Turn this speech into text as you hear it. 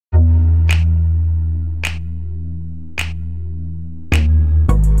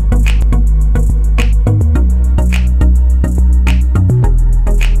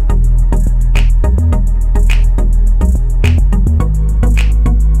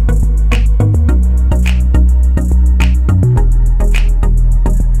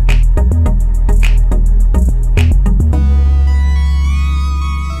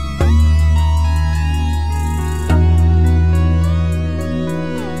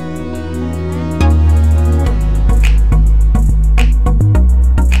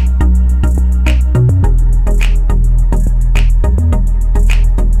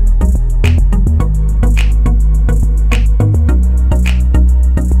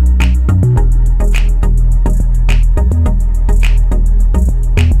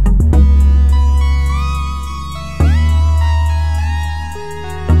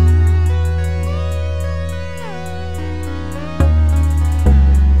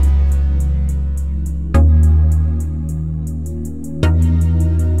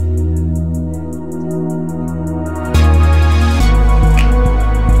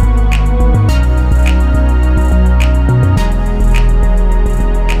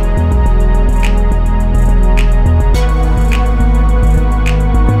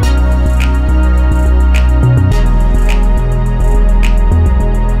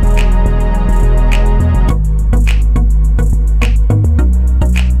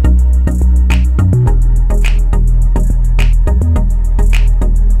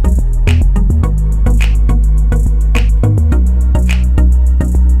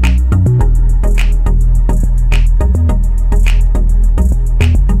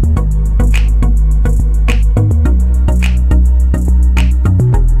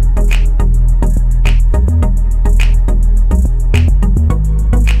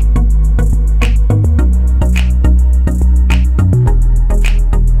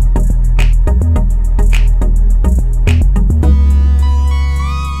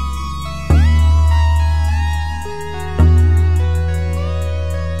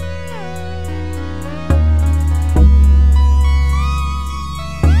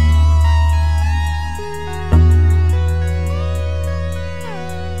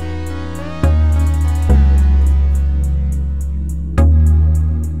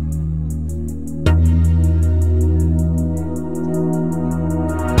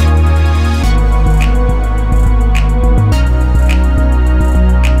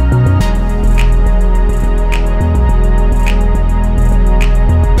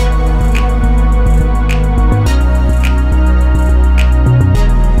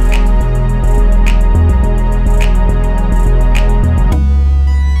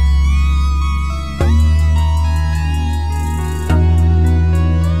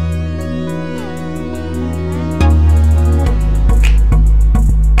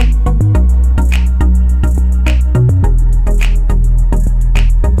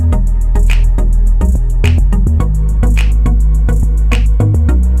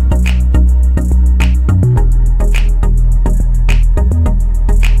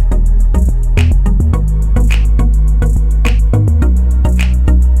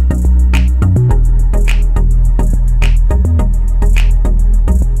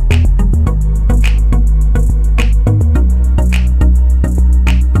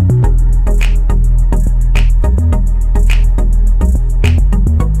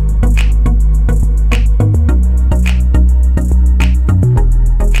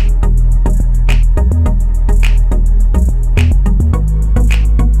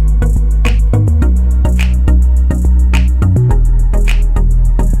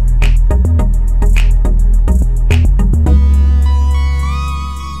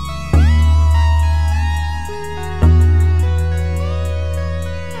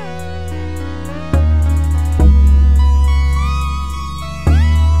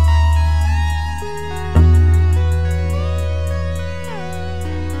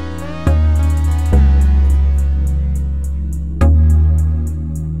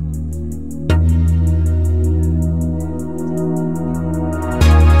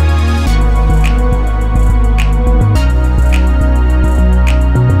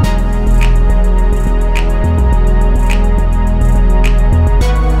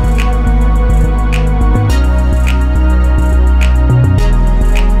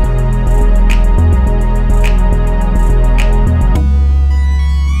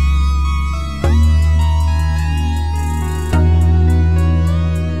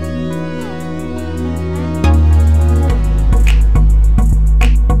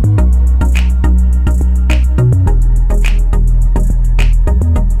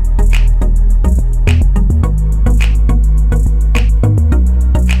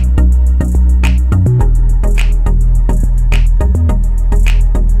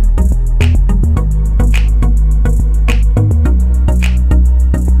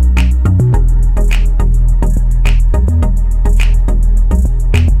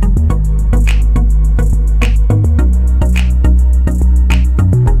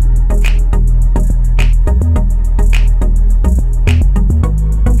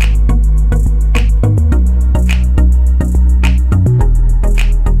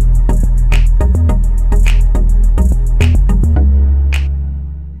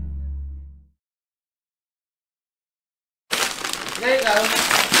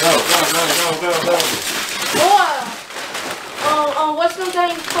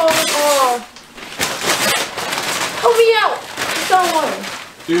called help me out. It's on one.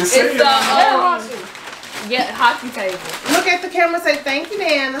 It's the yeah, hockey table. Look at the camera and say thank you,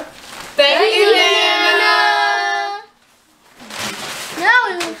 Nana. Thank you, Nana. No,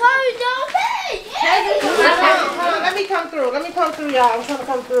 you probably don't pay. Hold on, let me come through. Let me come through, y'all. I'm trying to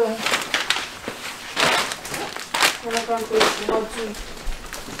come through. When I come through, 1, 2.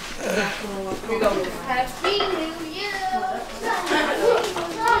 Here we go. Happy New Year.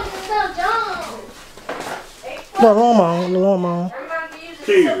 The alarm on. The alarm on.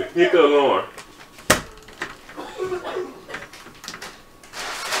 Kiwi, hit the alarm.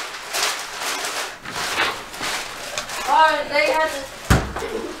 Alright, they have to.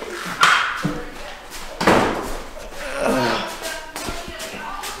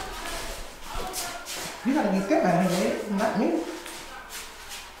 You gotta get that out of here, not me.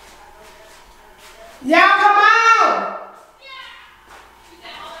 Y'all come on!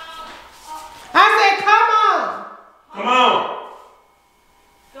 I said come on! Come on.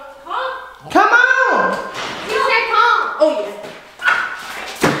 Come on! You said come. Oh yeah.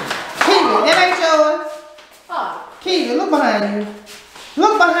 Kiwi, that ain't yours. Kiwi, look behind you.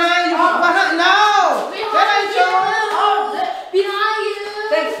 Look behind you. Behind. No! That ain't yours. Behind you.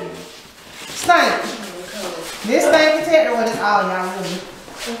 Thank you. Stank. This thing protector, well, it's all y'all really.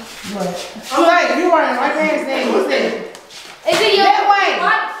 But Stank, you wearing right pants then. What's that? Is it your That way.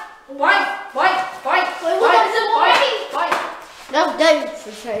 White. Wait, what is it? That's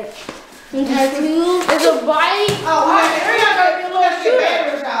David's tape. It's a bite. Oh, hurry up, baby. Let's get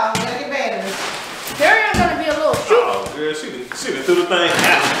batteries, y'all. Let's get batteries. There gonna be a little shoot. Oh, girl, she done threw the thing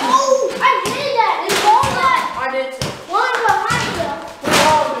out. Oh, I did that. It's all that. I did too. One behind you. We're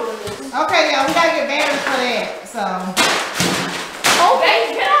all doing this. Okay, y'all, we gotta get batteries for that. So.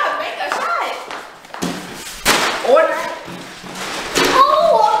 Okay, get out. Make a shot. Order.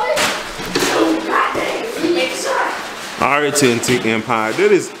 Oh, Goddamn. Make a shot. Alright, TNT Empire,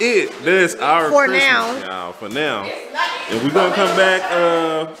 that is it. That's our For Christmas, now. y'all. For now. And we're gonna come back,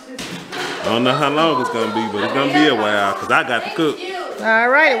 I don't know how long it's gonna be, but it's gonna be a while, because I got to cook.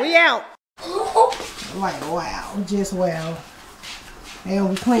 Alright, we out. Like, wow. Just wow. And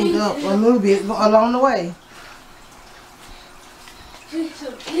we cleaned up a little bit along the way.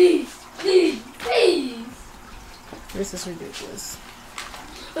 please. This is ridiculous.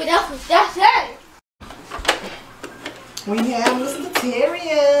 Wait, that's it. We have Mr.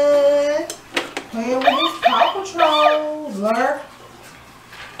 Tyrion playing with his Paw Patrol. Lurk.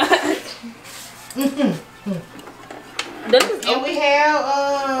 And we have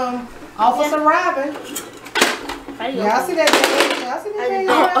Officer Robin. Y'all see that baby? Y'all see that baby?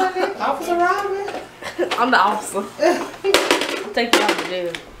 Officer Robin. I'm the officer. Take you out of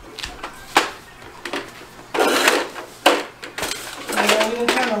jail. Yeah, we can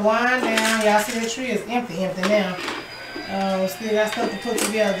kind of wind down. Y'all see that tree is empty now. Still got stuff to put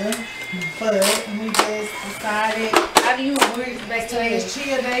together, but we just decided. How do you work back Today is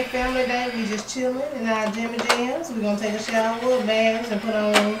chill day, family day. We just chilling in our Jimmy Jams. We're gonna take a shower, baths, and put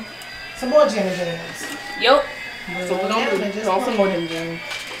on some more Jimmy Jams. Yup. So we're gonna put on some more Jimmy Jams.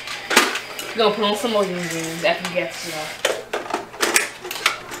 We're gonna put on some more Jimmy Jams after we get to y'all.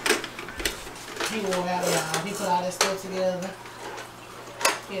 He wore out, y'all. He put all that stuff together.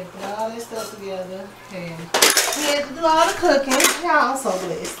 He had to put all that stuff together, and he had to do all the cooking. Y'all, I'm so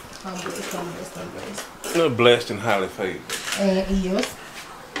blessed. I'm blessed. You're blessed and highly favored. And eels.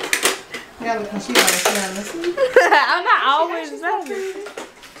 Yeah, look, she always asleep. I'm not always asleep.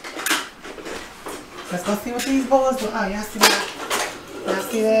 Let's go see what these boys do. Oh, y'all see that? Y'all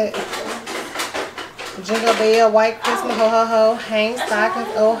see that? Jingle bell, white Christmas, ho ho ho, hang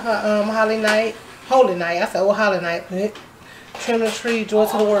stockings, holy night. I said holy night. Trim the tree, joy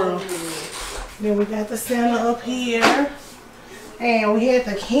to the world. Then we got the Santa up here. And we had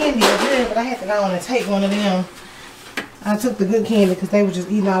the candy up here, but I had to go on and take one of them. I took the good candy because they were just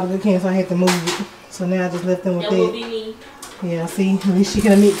eating all the good candy, so I had to move it. So now I just left them with that. Will be me. Yeah, see, at least she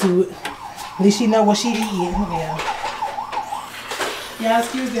can admit to it. At least she know what she did. Yeah. Y'all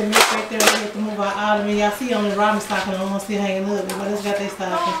excuse that mess right there. I had to move our ottoman. Y'all see on the Robin stocking, I'm still hanging up, but it's got their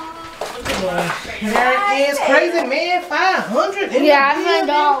stocking. There is crazy man 500. Yeah, I find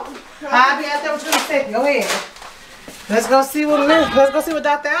out. I'll be out there with you in a second. Go ahead. Let's go see what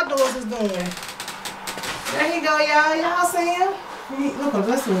Dr. Outdoors is doing. There he go, y'all. Y'all see him? Look,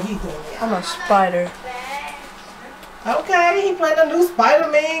 let's see what he's doing. I'm a spider. Okay, he playing a new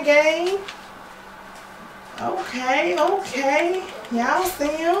Spider-Man game. Okay. Y'all see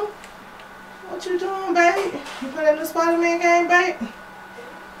him? What you doing, babe? You playing a new Spider-Man game, babe?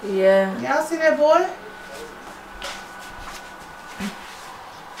 Yeah. Y'all see that boy?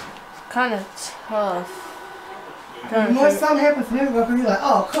 kind of tough. Once something happens for him to go through, he's like,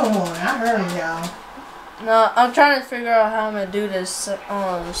 oh, come on. I heard him, y'all. No, I'm trying to figure out how I'm going to do this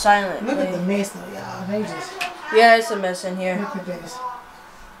silently. Look at the mess, though, y'all. They just... Yeah, it's a mess in here. Look at this.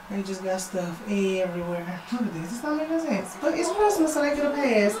 They just got stuff everywhere. Look at this. It's not making sense. But it's Christmas, so they get a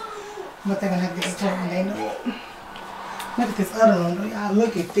pass. But they're going to have to get this toy when they know it. Look at this other one, though, y'all.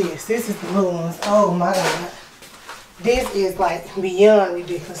 Look at this. This is the little ones. Oh, my God. This is, like, beyond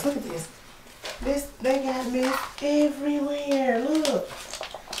ridiculous. Look at this. They got mess everywhere. Look.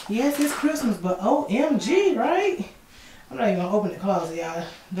 Yes, it's Christmas, but OMG, right? I'm not even going to open the closet, y'all.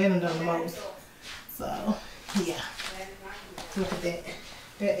 They done the most. So, yeah. Look at that.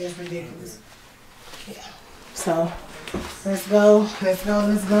 That is ridiculous. Yeah. So, let's go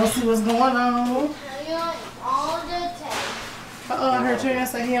see what's going on. I heard Tyrion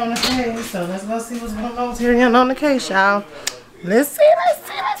say he on the case, so let's go see what's going on with Tyrion on the case, y'all. Let's see.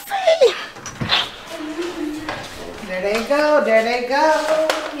 There they go.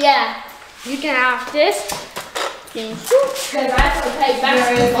 Yeah, you can have this. Because I have to pay back.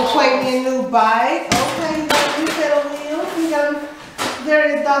 There is the Quaking new bike. Okay, you got new pedal wheels. There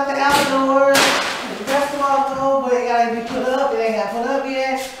is Dr. Outdoor. The basketball goal, but it gotta be put up. It ain't got put up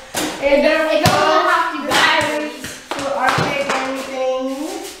yet. And there we go. Have to batteries. For arcade gaming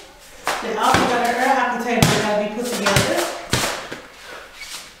things. They also got an air hockey table that gotta be put together.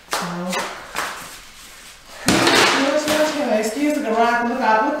 Excuse the garage. Look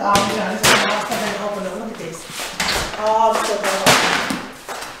all these guys. This is all stuff they open up. Look at this. All the stuff they open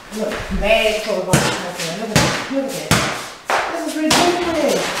up. Look, bags full of stuff. Look at that. This is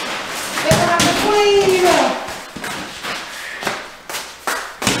ridiculous. They don't have to clean.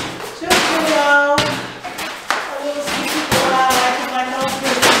 Just for y'all. A little sweet like no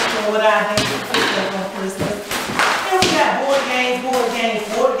Christmas or what I think is on Christmas. And we got board games.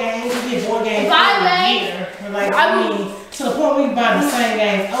 We get board games every year. Like, to the point we buy the same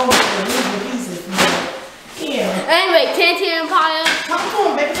games over the pieces. Yeah. Anyway, Tanty Empire. Talk to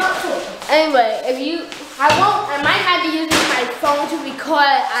him, baby. Talk to him. Anyway, I might not be using my phone to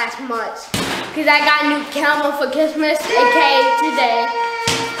record as much. Because I got a new camera for Christmas. It came today.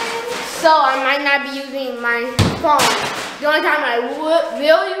 So I might not be using my phone. The only time I will be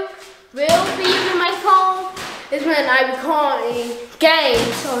using my phone is when I record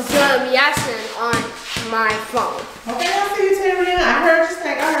games. So it's going to be reaction on my phone. Okay, I see you, Tyrion. I heard you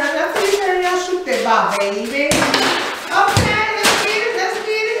say, I see you, Tyrion. Shoot that ball, baby. Okay, let's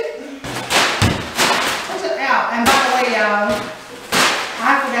get it. Push it out. And by the way, y'all,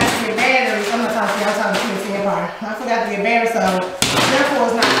 I forgot to get batteries. I'm not talking to y'all, I'm talking to the bar. I forgot to get batteries, so therefore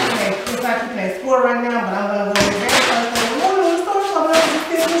it's not keeping a score right now, but I'm going to go get batteries first. In the morning when the store's open up, it's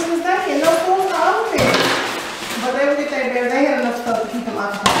still Christmas Day, and no stores are open. But they will get their batteries. They had enough stuff to keep them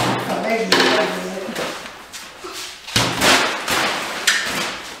occupied, so they good.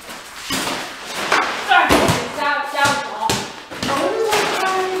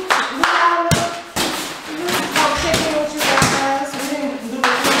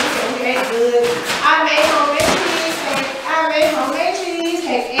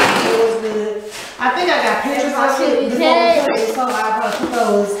 I think I got pictures I took before we put it, so I probably put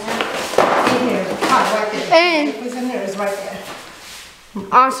those in here. Right there. And it's in here, it's right there.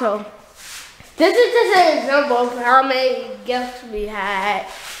 also, this is just an example of how many gifts we had.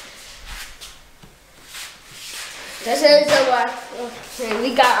 This is what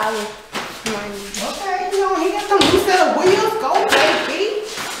we got our money. Okay, he got some new set of wheels. Go, baby.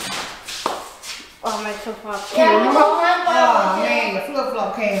 Oh, my flip-flop came off. Oh, man, the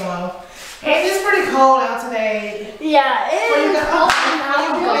flip-flop came off. And it's pretty cold out today. Yeah, it is cold.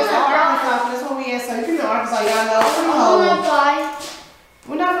 That's what we in. So if you're in Arkansas, y'all know it's pretty cold.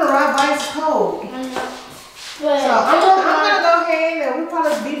 We're not gonna ride bikes. It's cold. So I'm gonna go ahead and we'll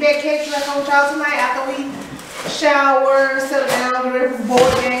probably be back catching up with y'all tonight after we shower, settle down, get ready for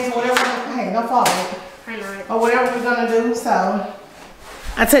board games, or whatever. Hey, don't fall. I know it. Or whatever we're gonna do. So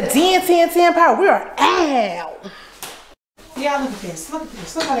I said 10 power. We are out. Y'all look at this. Look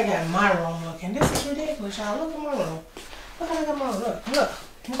how they got my room looking. This is ridiculous, y'all. Look at my room. Look how they got my room. Look.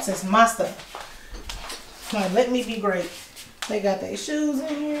 This is my stuff. Like, let me be great. They got their shoes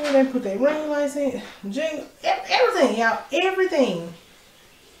in here. They put their ring lights in. Jingle. Everything, y'all. Everything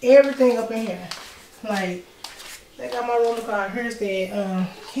up in here. Like, they got my room car. Here's that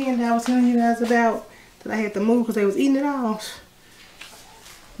candy I was telling you guys about that I had to move because they was eating it off.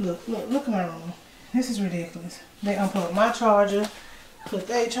 Look at my room. This is ridiculous. They unplugged my charger, put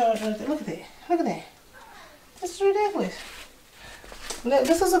their charger. Look at that. This is ridiculous.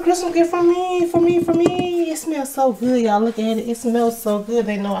 This is a Christmas gift from me, for me. It smells so good, y'all. Look at it. It smells so good.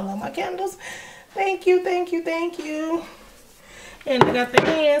 They know I love my candles. Thank you. And I got the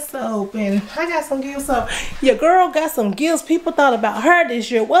hand soap, and I got some gifts. So your girl got some gifts. People thought about her this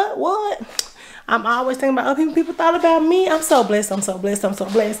year. What? I'm always thinking about other people thought about me. I'm so blessed.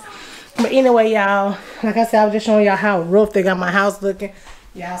 But anyway, y'all, like I said, I was just showing y'all how rough they got my house looking.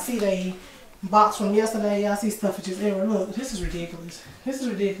 Y'all see they box from yesterday. Y'all see stuff just everywhere. Look, this is ridiculous.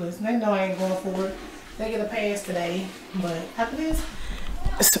 They know I ain't going for it. They get a pass today, but after this,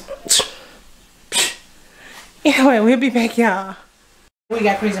 anyway, we'll be back, y'all. We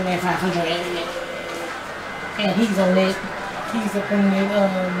got Crazy Man 500 and he's on it. He's up in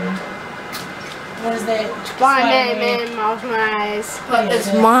the what is that? Spider-Man, Mouse Eyes.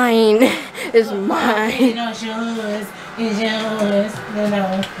 It's mine. It's mine. You know, it's yours. You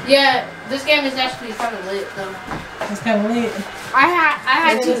know. Yeah, this game is actually kind of lit though. It's kind of lit. I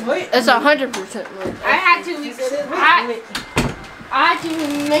had to. It's 100% lit. I had to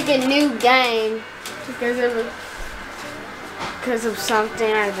make a new game because of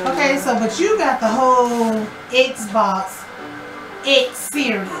something I don't know. Okay, so but you got the whole Xbox X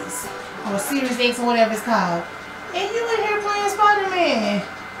series or Series X or whatever it's called, and you in here playing Spider-Man.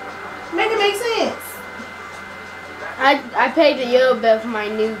 Make it make sense. I paid a little bit for my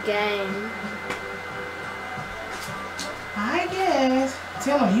new game. I guess.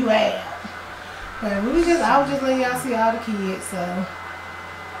 Tell them you out. But I was just letting y'all see all the kids, so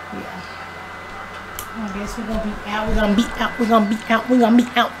yeah. I guess we're gonna be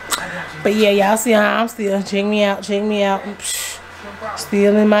out. But yeah, y'all see how I'm still. Check me out.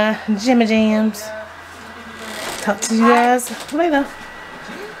 Still in my Jimmy Jams. Talk to you guys later.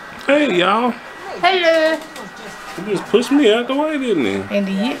 Hey, y'all. Hello. He just pushed me out the way, didn't he?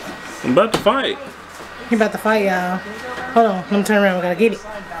 Indeed. I'm about to fight. He about to fight, y'all. Hold on, let me turn around. We gotta get it.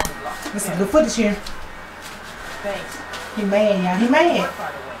 This is good footage here. He mad, y'all. He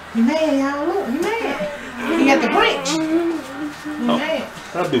mad, y'all. Look, he mad. He got the Grinch. He mad.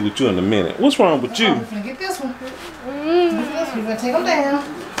 I'll be with you in a minute. What's wrong with you? We're gonna get this one. We're gonna take him down.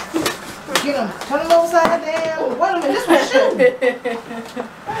 Get him. Turn him upside down. Wait a minute, this one's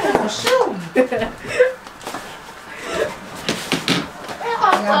shooting.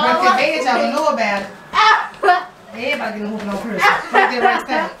 Y'all break that bed, y'all know about it. Everybody getting hooping on Christmas. Like that right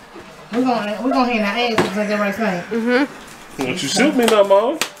thing. We're gonna hand our ass like that right thing. Don't you shoot me no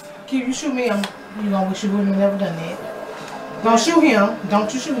more. Keep you shoot me, you gonna wish you would have never done that. Don't shoot him.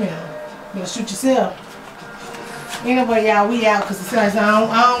 Don't you shoot him. You'll shoot yourself. Anyway, y'all, we out because I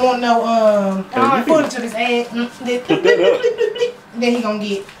don't want no footage of his ass. Then he gonna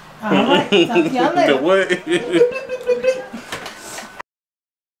get. Alright, talk to y'all later. What?